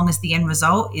 and as long as the end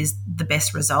result is the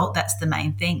best result, that's the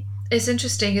main thing. It's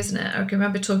interesting, isn't it? I can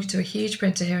remember talking to a huge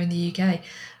printer here in the UK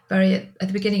at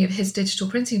the beginning of his digital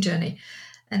printing journey,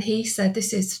 and he said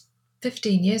this is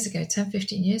 15 years ago,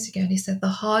 and he said the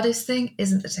hardest thing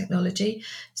isn't the technology,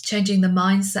 it's changing the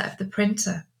mindset of the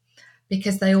printer,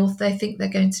 because they think they're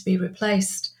going to be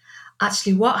replaced.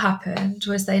 Actually, what happened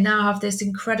was they now have this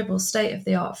incredible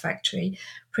state-of-the-art factory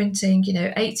printing,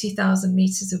 80,000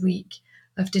 meters a week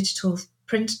of digital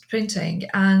printing,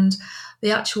 and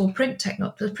the actual print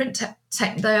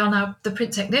they are now the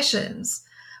print technicians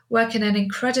work in an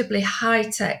incredibly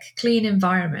high-tech, clean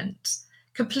environment,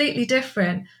 completely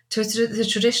different to the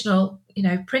traditional,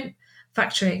 print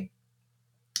factory.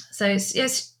 So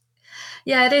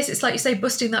it is. It's like you say,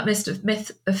 busting that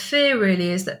myth of fear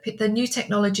really is that the new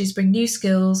technologies bring new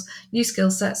skills, new skill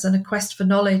sets, and a quest for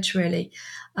knowledge really.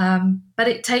 But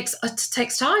it takes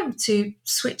time to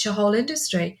switch a whole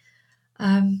industry.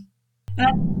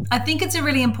 And I think it's a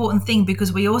really important thing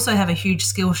because we also have a huge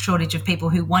skill shortage of people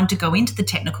who want to go into the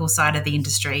technical side of the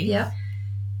industry. Yeah.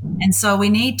 And so we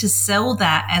need to sell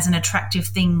that as an attractive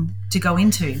thing to go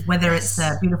into, whether it's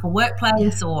a beautiful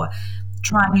workplace or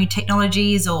trying new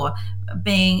technologies or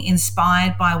being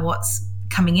inspired by what's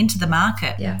coming into the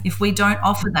market. Yeah. If we don't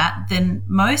offer that, then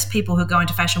most people who go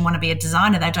into fashion want to be a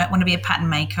designer. They don't want to be a pattern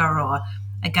maker or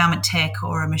a garment tech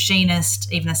or a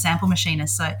machinist, even a sample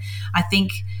machinist. So I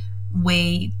think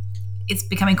it's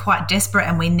becoming quite desperate,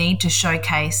 and we need to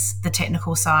showcase the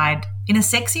technical side in a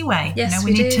sexy way. Yes,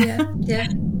 we need do. to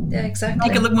Yeah, exactly.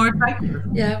 make it look more attractive.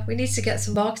 Yeah, we need to get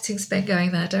some marketing spin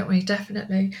going there, don't we?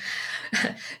 Definitely.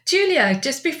 Julia,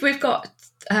 just before we've got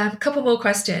a couple more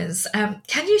questions,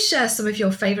 can you share some of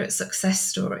your favourite success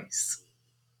stories?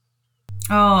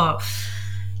 Oh,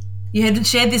 you had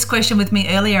shared this question with me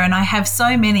earlier, and I have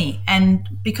so many. And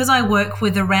because I work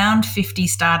with around 50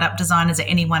 startup designers at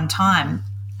any one time,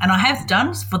 and I have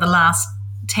done for the last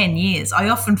 10 years, I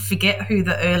often forget who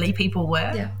the early people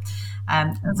were. Yeah.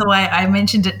 So I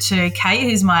mentioned it to Kate,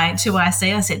 who's my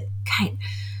 2IC. I said, Kate,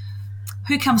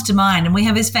 who comes to mind? And we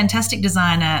have this fantastic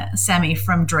designer, Sammy,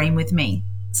 from Dream With Me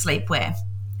Sleepwear.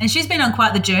 And she's been on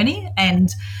quite the journey, and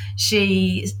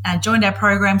she joined our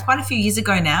program quite a few years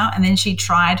ago now, and then she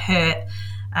tried her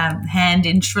hand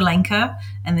in Sri Lanka,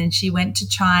 and then she went to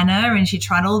China and she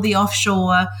tried all the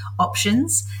offshore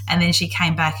options, and then she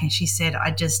came back and she said,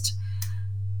 I'm just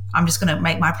going to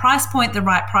make my price point the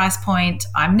right price point.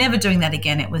 I'm never doing that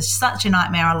again. It was such a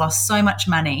nightmare. I lost so much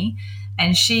money.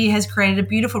 And she has created a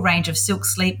beautiful range of silk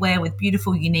sleepwear with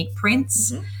beautiful, unique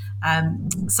prints.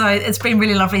 Mm-hmm. So it's been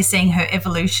really lovely seeing her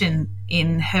evolution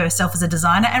in herself as a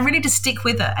designer, and really to stick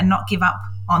with it and not give up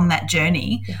on that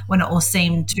journey when it all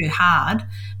seemed too hard,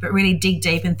 but really dig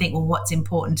deep and think, well, what's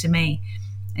important to me?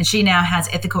 And she now has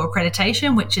ethical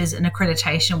accreditation, which is an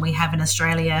accreditation we have in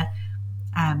Australia,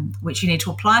 which you need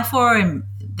to apply for, and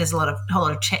there's a whole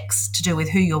lot of checks to do with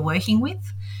who you're working with.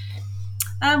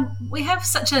 We have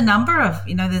such a number of,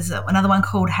 there's another one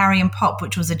called Harry and Pop,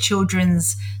 which was a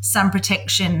children's sun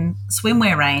protection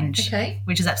swimwear range,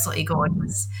 which is absolutely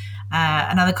gorgeous.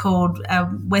 Another called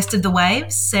West of the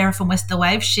Waves, Sarah from West of the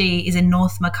Waves. She is in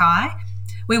North Mackay.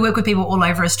 We work with people all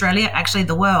over Australia, actually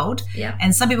the world,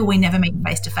 and some people we never meet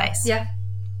face to face. Yeah.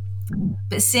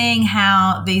 But seeing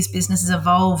how these businesses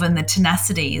evolve and the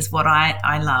tenacity is what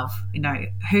I love.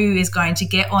 Who is going to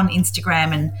get on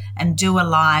Instagram and do a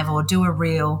live or do a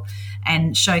reel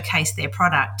and showcase their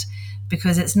product,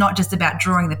 because it's not just about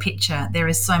drawing the picture. There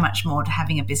is so much more to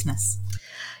having a business.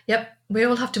 Yep. We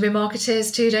all have to be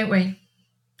marketers too, don't we?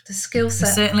 The skill set.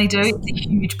 We certainly do. It's a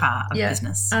huge part of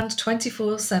business. And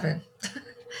 24/7.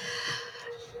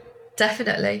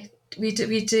 Definitely. We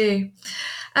do.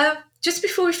 Just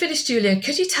before we finish, Julia,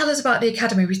 could you tell us about the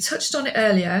Academy? We touched on it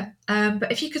earlier,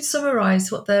 but if you could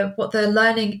summarise what the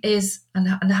learning is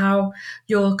and how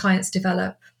your clients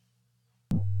develop.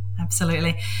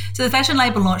 Absolutely. So the Fashion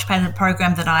Label Launchpad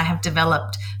program that I have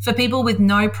developed for people with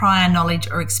no prior knowledge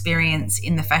or experience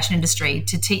in the fashion industry,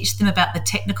 to teach them about the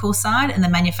technical side and the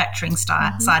manufacturing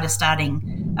side of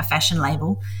starting a fashion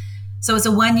label. So it's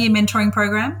a 1-year mentoring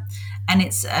program. And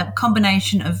it's a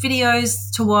combination of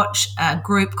videos to watch,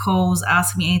 group calls,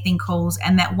 Ask Me Anything calls,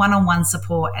 and that one-on-one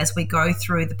support as we go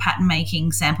through the pattern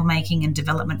making, sample making and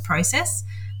development process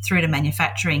through to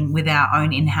manufacturing with our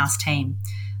own in-house team.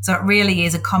 So it really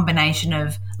is a combination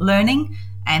of learning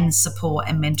and support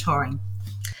and mentoring.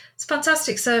 It's a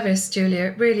fantastic service, Julia.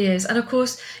 It really is. And of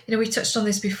course, we touched on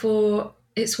this before,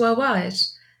 it's worldwide.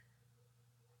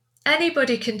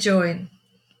 Anybody can join.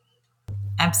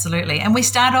 Absolutely. And we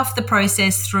start off the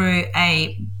process through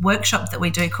a workshop that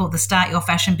we do called the Start Your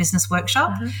Fashion Business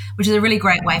Workshop, which is a really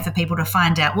great way for people to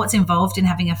find out what's involved in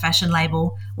having a fashion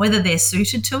label, whether they're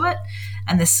suited to it,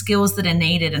 and the skills that are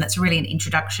needed. And it's really an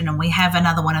introduction. And we have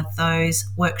another one of those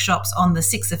workshops on the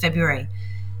 6th of February,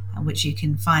 which you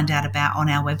can find out about on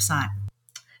our website.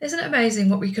 Isn't it amazing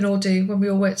what we can all do when we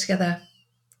all work together?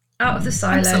 Out of the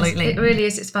silos. Absolutely. It really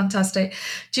is. It's fantastic.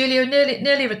 Julia,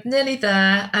 nearly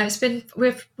there. It's been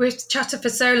we've chatted for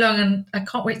so long, and I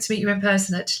can't wait to meet you in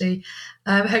person, actually.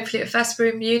 Hopefully at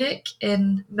FESPA in Munich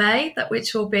in May,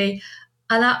 which will be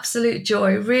an absolute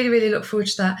joy. Really, really look forward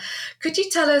to that. Could you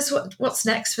tell us what's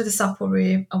next for the Sample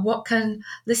Room, and what can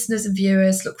listeners and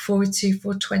viewers look forward to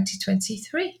for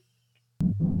 2023?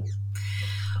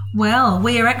 Well,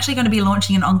 we are actually going to be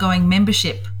launching an ongoing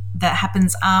membership that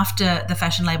happens after the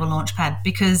Fashion Label Launchpad,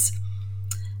 because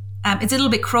it's a little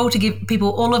bit cruel to give people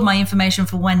all of my information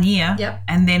for 1 year Yep.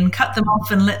 and then cut them off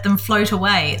and let them float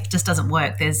away. It just doesn't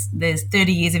work. There's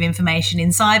 30 years of information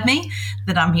inside me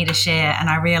that I'm here to share, and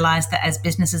I realise that as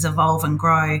businesses evolve and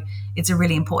grow, it's a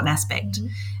really important aspect. Mm-hmm.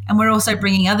 And we're also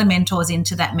bringing other mentors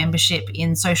into that membership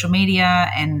in social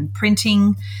media and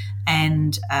printing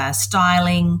and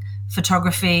styling,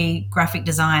 photography, graphic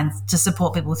design to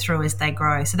support people through as they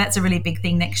grow. So that's a really big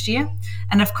thing next year.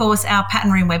 And of course, our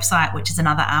Pattern Room website, which is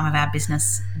another arm of our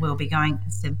business, will be going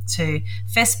to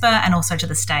FESPA and also to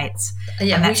the States.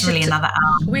 Yeah, and that's really another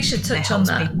arm. We should touch on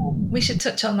that. We should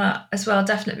touch on that as well,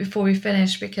 definitely, before we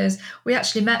finish, because we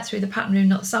actually met through the Pattern Room,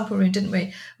 not the Sample Room, didn't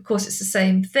we? Of course, it's the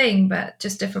same thing, but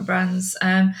just different brands.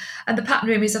 And the Pattern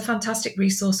Room is a fantastic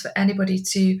resource for anybody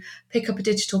to pick up a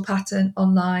digital pattern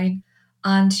online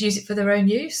and use it for their own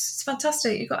use. It's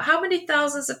fantastic. You've got, how many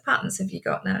thousands of patterns have you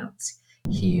got now? It's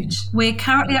huge. We're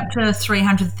currently up to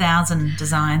 300,000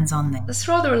 designs on there. That's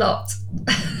rather a lot.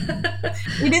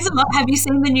 It is a lot. Have you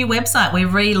seen the new website? We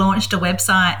relaunched a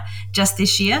website just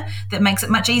this year that makes it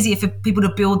much easier for people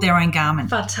to build their own garment.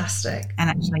 Fantastic. And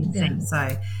actually see.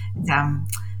 So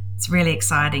it's really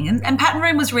exciting. And Pattern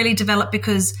Room was really developed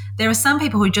because there are some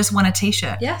people who just want a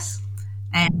T-shirt. Yes.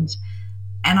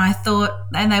 And I thought,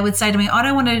 and they would say to me, I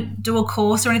don't want to do a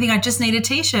course or anything, I just need a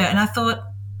T-shirt. And I thought,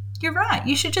 you're right,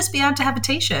 you should just be able to have a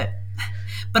T-shirt.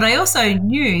 But I also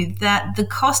knew that the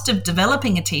cost of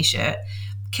developing a T-shirt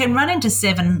can run into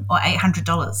 $700 or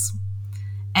 $800.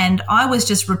 And I was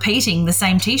just repeating the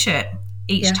same T-shirt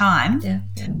each time. Yeah.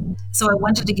 So I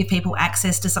wanted to give people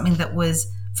access to something that was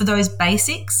for those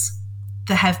basics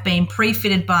that have been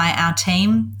pre-fitted by our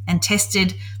team and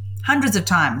tested hundreds of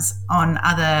times on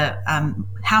other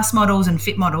house models and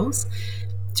fit models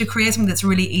to create something that's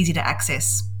really easy to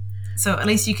access. So at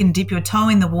least you can dip your toe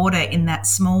in the water in that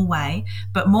small way,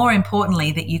 but more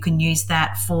importantly that you can use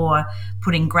that for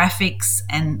putting graphics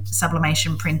and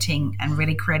sublimation printing and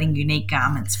really creating unique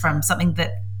garments from something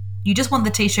that you just want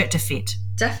the T-shirt to fit.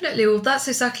 Definitely. Well, that's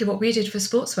exactly what we did for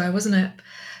sportswear, wasn't it?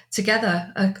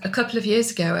 Together a couple of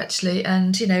years ago, actually.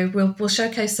 And, you know, we'll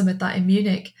showcase some of that in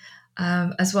Munich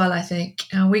as well, I think.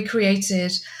 And we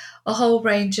created a whole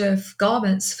range of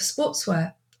garments for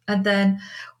sportswear. And then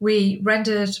we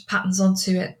rendered patterns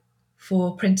onto it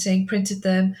for printing, printed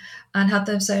them and had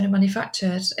them sewn and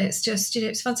manufactured. It's just, you know,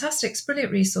 it's fantastic. It's a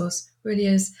brilliant resource, really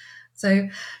is. So,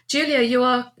 Julia, you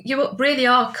really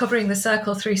are covering the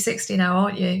Circle 360 now,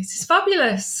 aren't you? It's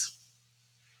fabulous.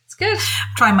 It's good.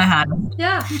 Trying my hardest.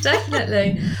 Yeah,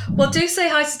 definitely. Well, do say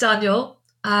hi to Daniel.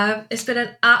 It's been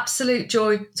an absolute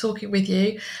joy talking with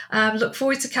you. Look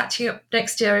forward to catching up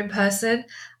next year in person.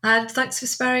 And thanks for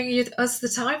sparing us the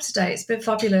time today. It's been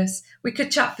fabulous. We could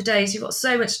chat for days. You've got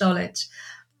so much knowledge.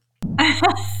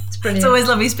 It's brilliant. It's always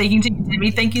lovely speaking to you,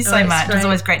 Debbie. Thank you so much. Great. It's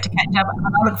always great to catch up.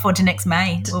 I look forward to next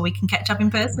May where we can catch up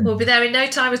in person. We'll be there in no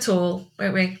time at all,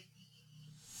 won't we?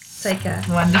 Take care.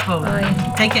 Wonderful.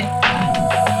 Bye. Take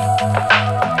care.